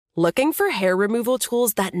Looking for hair removal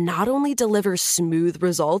tools that not only deliver smooth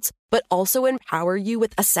results, but also empower you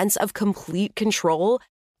with a sense of complete control?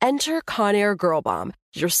 Enter Conair Girl Bomb,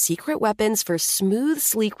 your secret weapons for smooth,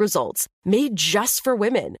 sleek results, made just for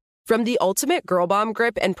women. From the ultimate Girl Bomb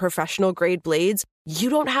grip and professional-grade blades, you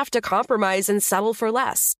don't have to compromise and settle for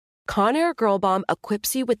less. Conair Girl Bomb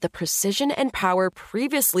equips you with the precision and power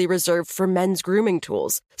previously reserved for men's grooming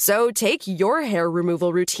tools. So take your hair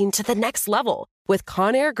removal routine to the next level with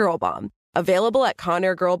Conair Girl Bomb. Available at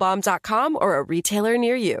ConairGirlBomb.com or a retailer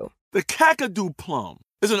near you. The Kakadu plum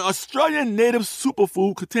is an Australian native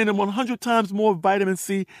superfood containing 100 times more vitamin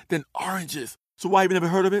C than oranges. So why have you never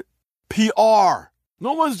heard of it? PR.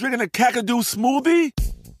 No one's drinking a Kakadu smoothie?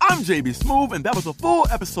 I'm JB Smoove, and that was a full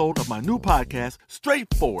episode of my new podcast,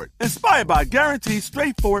 Straightforward, inspired by guaranteed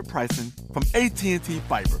straightforward pricing from AT&T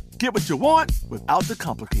Fiber. Get what you want without the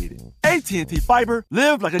complicated. AT&T Fiber,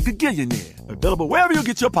 live like a gigillionaire. Available wherever you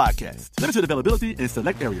get your podcasts. Limited availability in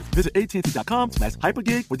select areas. Visit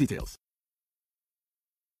AT&T.com/hypergig for details.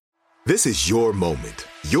 This is your moment,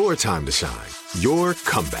 your time to shine, your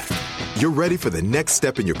comeback. You're ready for the next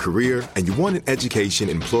step in your career, and you want an education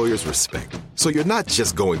employers respect. So you're not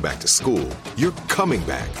just going back to school, you're coming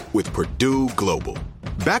back with Purdue Global.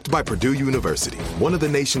 Backed by Purdue University, one of the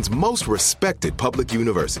nation's most respected public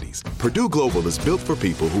universities, Purdue Global is built for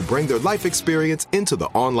people who bring their life experience into the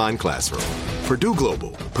online classroom. Purdue Global,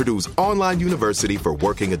 Purdue's online university for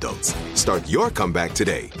working adults. Start your comeback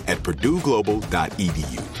today at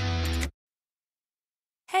purdueglobal.edu.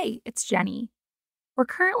 Hey, it's Jenny. We're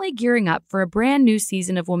currently gearing up for a brand new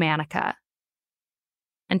season of Womanica.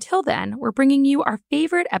 Until then, we're bringing you our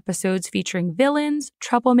favorite episodes featuring villains,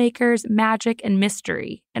 troublemakers, magic, and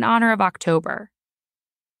mystery in honor of October.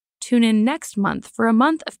 Tune in next month for a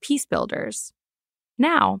month of Peace Builders.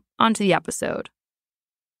 Now, onto the episode.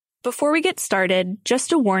 Before we get started,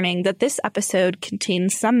 just a warning that this episode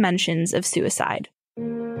contains some mentions of suicide.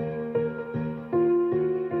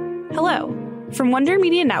 Hello. From Wonder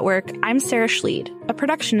Media Network, I'm Sarah Schleid, a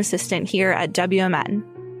production assistant here at WMN.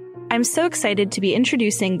 I'm so excited to be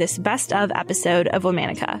introducing this best-of episode of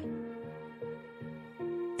Womanica.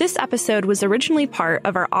 This episode was originally part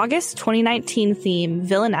of our August 2019 theme,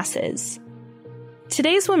 Villainesses.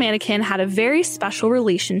 Today's Womanican had a very special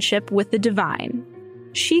relationship with the divine.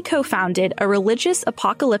 She co-founded a religious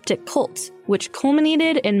apocalyptic cult, which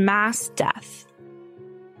culminated in mass death.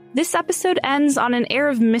 This episode ends on an air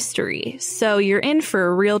of mystery, so you're in for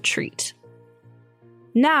a real treat.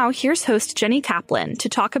 Now, here's host Jenny Kaplan to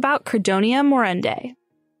talk about Credonia Morende.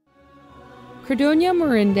 Credonia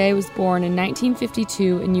Morende was born in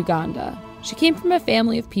 1952 in Uganda. She came from a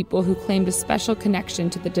family of people who claimed a special connection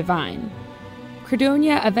to the divine.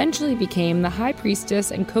 Credonia eventually became the high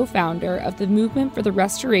priestess and co-founder of the movement for the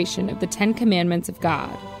restoration of the Ten Commandments of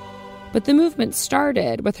God. But the movement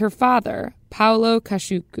started with her father, Paulo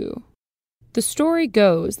Kashuku. The story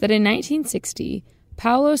goes that in 1960,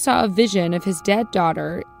 Paulo saw a vision of his dead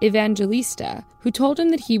daughter, Evangelista, who told him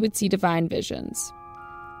that he would see divine visions.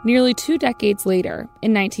 Nearly 2 decades later,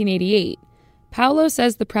 in 1988, Paulo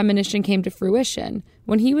says the premonition came to fruition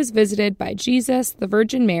when he was visited by Jesus, the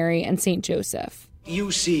Virgin Mary, and Saint Joseph.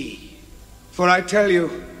 You see, for I tell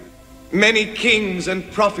you, many kings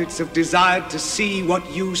and prophets have desired to see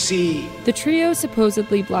what you see. The trio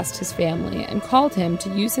supposedly blessed his family and called him to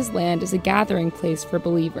use his land as a gathering place for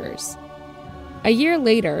believers. A year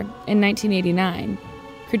later, in 1989,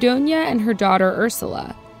 Credonia and her daughter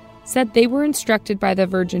Ursula said they were instructed by the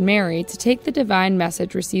Virgin Mary to take the divine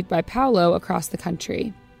message received by Paulo across the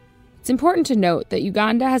country. It's important to note that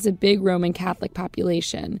Uganda has a big Roman Catholic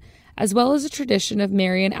population, as well as a tradition of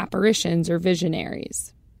Marian apparitions or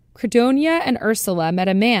visionaries. Credonia and Ursula met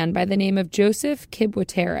a man by the name of Joseph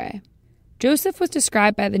Kibwetere. Joseph was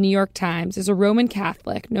described by the New York Times as a Roman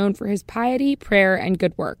Catholic known for his piety, prayer, and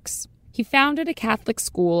good works. He founded a Catholic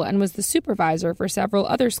school and was the supervisor for several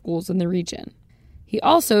other schools in the region. He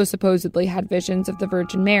also supposedly had visions of the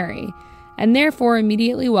Virgin Mary, and therefore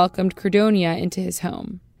immediately welcomed Credonia into his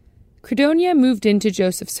home. Credonia moved into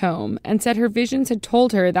Joseph's home and said her visions had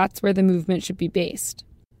told her that's where the movement should be based.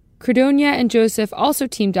 Credonia and Joseph also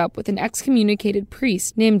teamed up with an excommunicated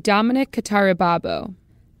priest named Dominic Kataribabo.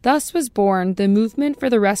 Thus was born the Movement for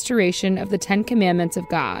the Restoration of the Ten Commandments of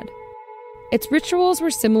God. Its rituals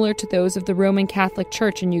were similar to those of the Roman Catholic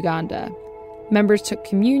Church in Uganda. Members took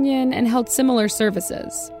communion and held similar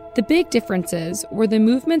services. The big differences were the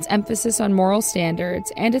movement's emphasis on moral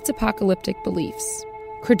standards and its apocalyptic beliefs.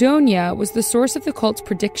 Credonia was the source of the cult's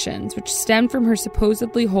predictions, which stemmed from her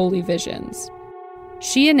supposedly holy visions.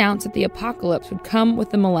 She announced that the apocalypse would come with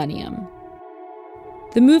the millennium.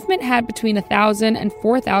 The movement had between 1,000 and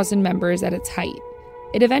 4,000 members at its height.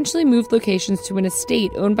 It eventually moved locations to an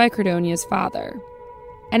estate owned by Credonia's father.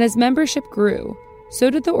 And as membership grew, so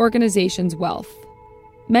did the organization's wealth.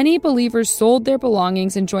 Many believers sold their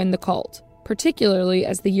belongings and joined the cult, particularly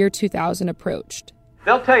as the year 2000 approached.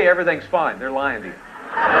 They'll tell you everything's fine. They're lying to you.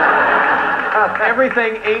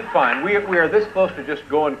 Everything ain't fine. We are this close to just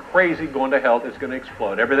going crazy, going to hell. It's going to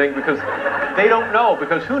explode. Everything, because they don't know,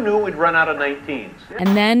 because who knew we'd run out of 19s?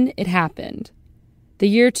 And then it happened. The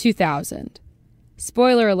year 2000.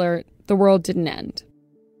 Spoiler alert, the world didn't end.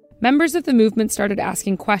 Members of the movement started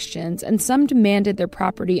asking questions, and some demanded their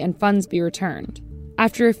property and funds be returned.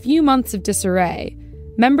 After a few months of disarray,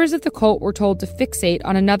 members of the cult were told to fixate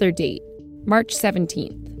on another date, March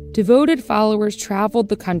 17th. Devoted followers traveled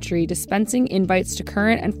the country dispensing invites to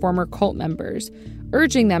current and former cult members,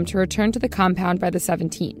 urging them to return to the compound by the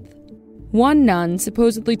 17th. One nun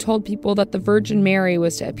supposedly told people that the Virgin Mary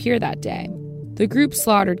was to appear that day. The group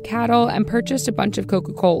slaughtered cattle and purchased a bunch of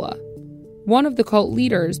Coca-Cola. One of the cult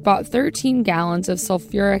leaders bought 13 gallons of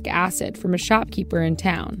sulfuric acid from a shopkeeper in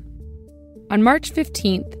town. On March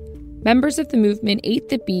 15th, members of the movement ate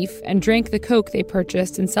the beef and drank the Coke they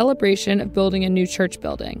purchased in celebration of building a new church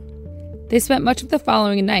building. They spent much of the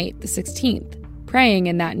following night, the 16th, praying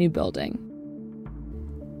in that new building.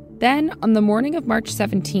 Then, on the morning of March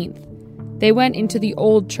 17th, they went into the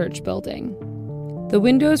old church building. The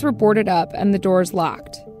windows were boarded up and the doors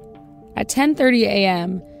locked. At 10:30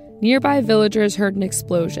 a.m., nearby villagers heard an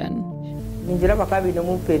explosion. And then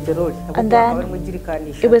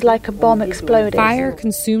it was like a bomb exploded. Fire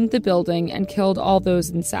consumed the building and killed all those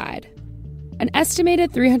inside. An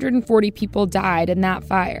estimated 340 people died in that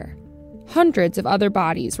fire. Hundreds of other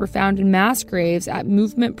bodies were found in mass graves at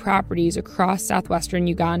movement properties across southwestern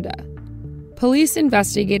Uganda. Police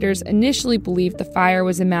investigators initially believed the fire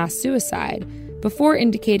was a mass suicide before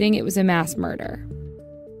indicating it was a mass murder.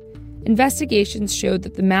 Investigations showed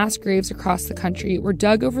that the mass graves across the country were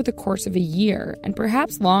dug over the course of a year and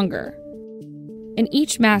perhaps longer. In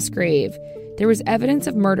each mass grave, there was evidence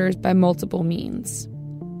of murders by multiple means.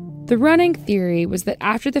 The running theory was that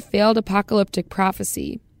after the failed apocalyptic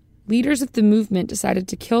prophecy, leaders of the movement decided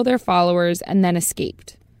to kill their followers and then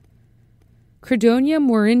escaped. Credonia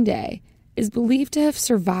Murinde is believed to have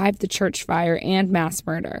survived the church fire and mass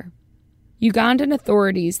murder. Ugandan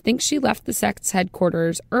authorities think she left the sect's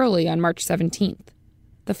headquarters early on March 17th.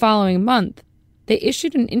 The following month, they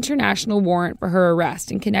issued an international warrant for her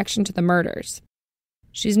arrest in connection to the murders.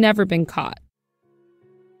 She's never been caught.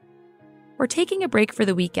 We're taking a break for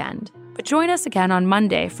the weekend, but join us again on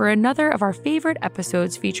Monday for another of our favorite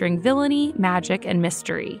episodes featuring villainy, magic, and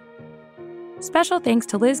mystery. Special thanks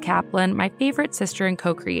to Liz Kaplan, my favorite sister and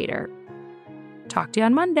co-creator. Talk to you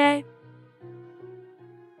on Monday.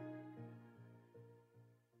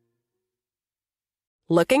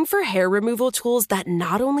 Looking for hair removal tools that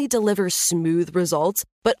not only deliver smooth results,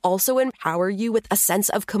 but also empower you with a sense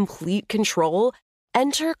of complete control?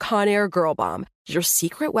 Enter Conair Girl Bomb, your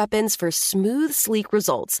secret weapons for smooth, sleek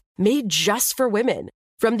results, made just for women.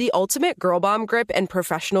 From the ultimate Girl Bomb grip and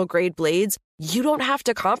professional-grade blades, you don't have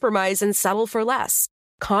to compromise and settle for less.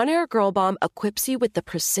 Conair Girl Bomb equips you with the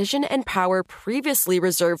precision and power previously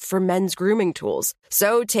reserved for men's grooming tools.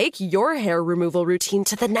 So take your hair removal routine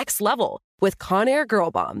to the next level with Conair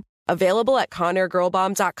Girl Bomb. Available at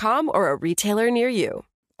ConairGirlBomb.com or a retailer near you.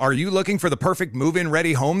 Are you looking for the perfect move-in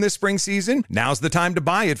ready home this spring season? Now's the time to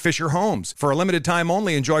buy at Fisher Homes. For a limited time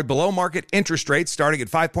only, enjoy below-market interest rates starting at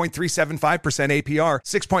 5.375% APR,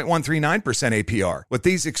 6.139% APR. With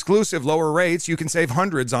these exclusive lower rates, you can save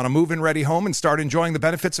hundreds on a move-in ready home and start enjoying the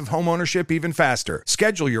benefits of homeownership even faster.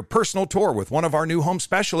 Schedule your personal tour with one of our new home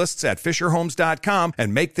specialists at FisherHomes.com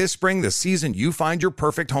and make this spring the season you find your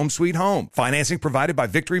perfect home sweet home. Financing provided by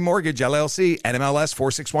Victory Mortgage, LLC, NMLS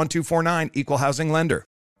 461249, Equal Housing Lender.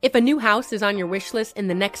 If a new house is on your wish list in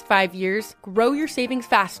the next 5 years, grow your savings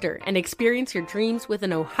faster and experience your dreams with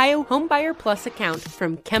an Ohio Homebuyer Plus account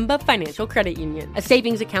from Kemba Financial Credit Union. A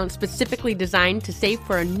savings account specifically designed to save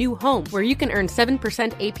for a new home where you can earn 7%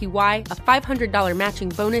 APY, a $500 matching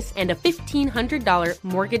bonus, and a $1,500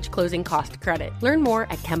 mortgage closing cost credit. Learn more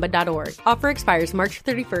at Kemba.org. Offer expires March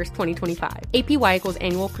 31st, 2025. APY equals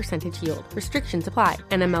annual percentage yield. Restrictions apply.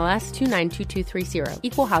 NMLS 292230.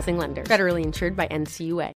 Equal housing lender. Federally insured by NCUA.